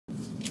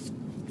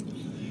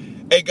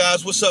Hey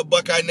guys, what's up,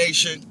 Buckeye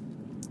Nation?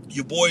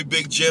 Your boy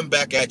Big Jim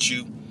back at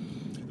you.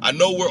 I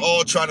know we're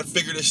all trying to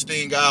figure this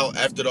thing out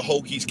after the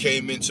Hokies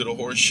came into the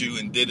Horseshoe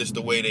and did us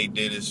the way they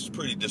did. It's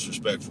pretty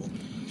disrespectful.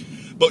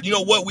 But you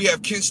know what? We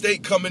have Kent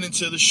State coming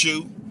into the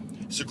shoe.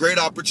 It's a great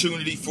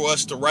opportunity for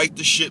us to right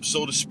the ship,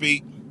 so to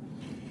speak.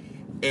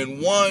 And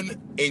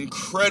one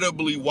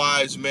incredibly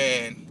wise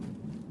man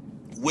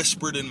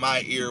whispered in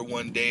my ear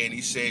one day and he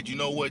said, you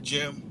know what,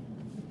 Jim?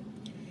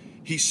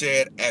 He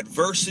said,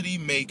 adversity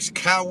makes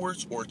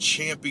cowards or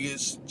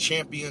champions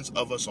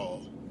of us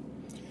all.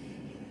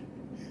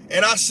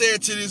 And I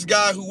said to this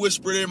guy who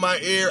whispered in my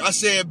ear, I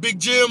said, Big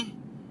Jim,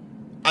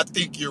 I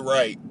think you're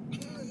right.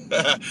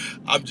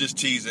 I'm just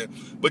teasing.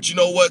 But you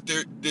know what?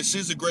 This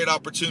is a great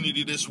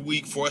opportunity this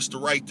week for us to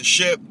right the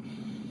ship.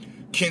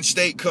 Kent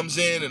State comes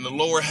in the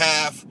lower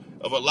half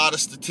of a lot of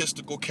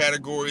statistical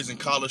categories in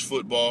college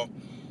football.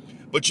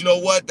 But you know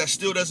what? That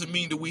still doesn't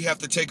mean that we have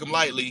to take them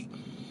lightly,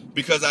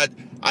 because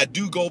I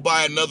do go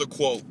by another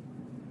quote.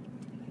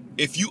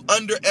 If you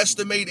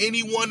underestimate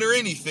anyone or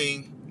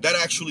anything, that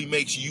actually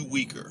makes you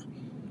weaker.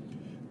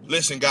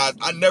 Listen, guys,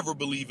 I never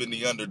believe in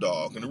the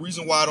underdog. And the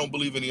reason why I don't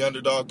believe in the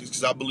underdog is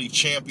because I believe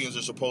champions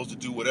are supposed to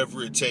do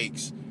whatever it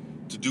takes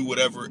to do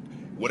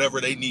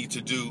whatever they need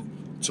to do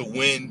to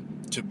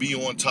win, to be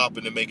on top,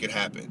 and to make it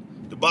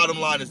happen. The bottom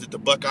line is that the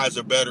Buckeyes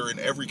are better in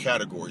every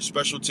category: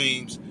 special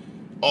teams,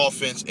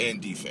 offense, and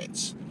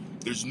defense.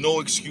 There's no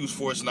excuse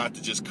for us not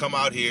to just come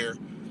out here,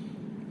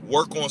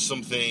 work on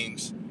some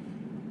things,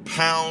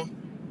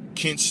 pound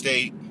Kent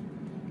State,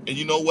 and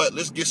you know what?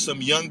 Let's get some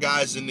young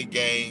guys in the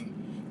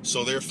game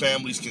so their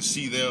families can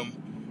see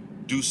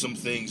them do some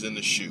things in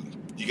the shoe.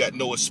 You got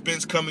Noah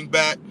Spence coming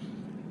back.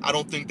 I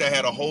don't think that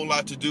had a whole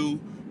lot to do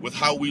with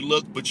how we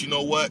look, but you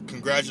know what?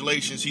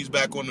 Congratulations, he's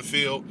back on the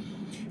field.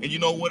 And you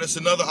know what? It's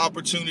another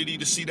opportunity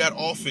to see that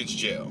offense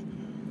gel.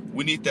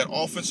 We need that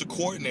offensive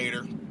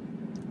coordinator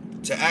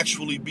to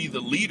actually be the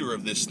leader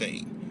of this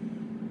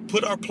thing.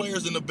 Put our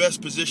players in the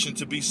best position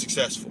to be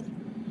successful.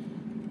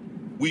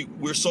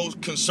 We're so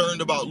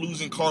concerned about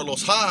losing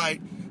Carlos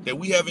Hyde that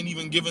we haven't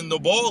even given the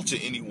ball to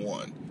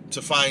anyone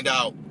to find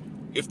out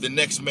if the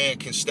next man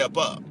can step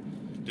up.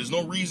 There's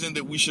no reason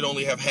that we should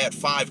only have had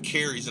 5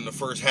 carries in the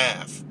first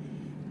half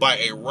by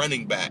a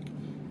running back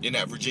in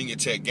that Virginia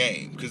Tech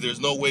game, because there's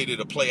no way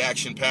that a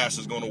play-action pass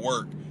is going to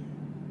work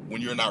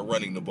when you're not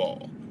running the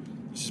ball.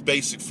 This is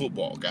basic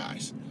football,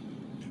 guys.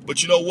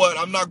 But you know what?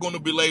 I'm not going to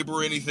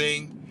belabor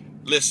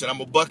anything. Listen,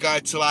 I'm a Buckeye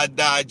till I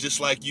die,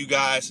 just like you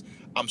guys.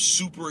 I'm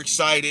super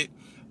excited.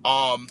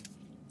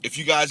 If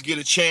you guys get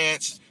a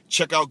chance,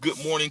 check out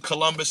Good Morning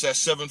Columbus at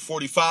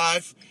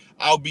 7:45.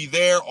 I'll be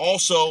there.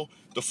 Also,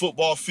 the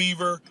Football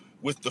Fever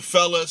with the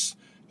fellas.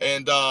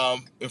 And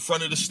in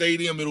front of the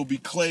stadium, it'll be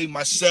Clay,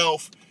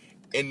 myself,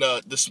 and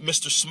this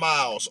Mr.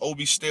 Smiles,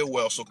 Obi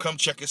Stillwell. So come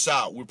check us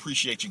out. We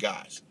appreciate you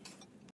guys.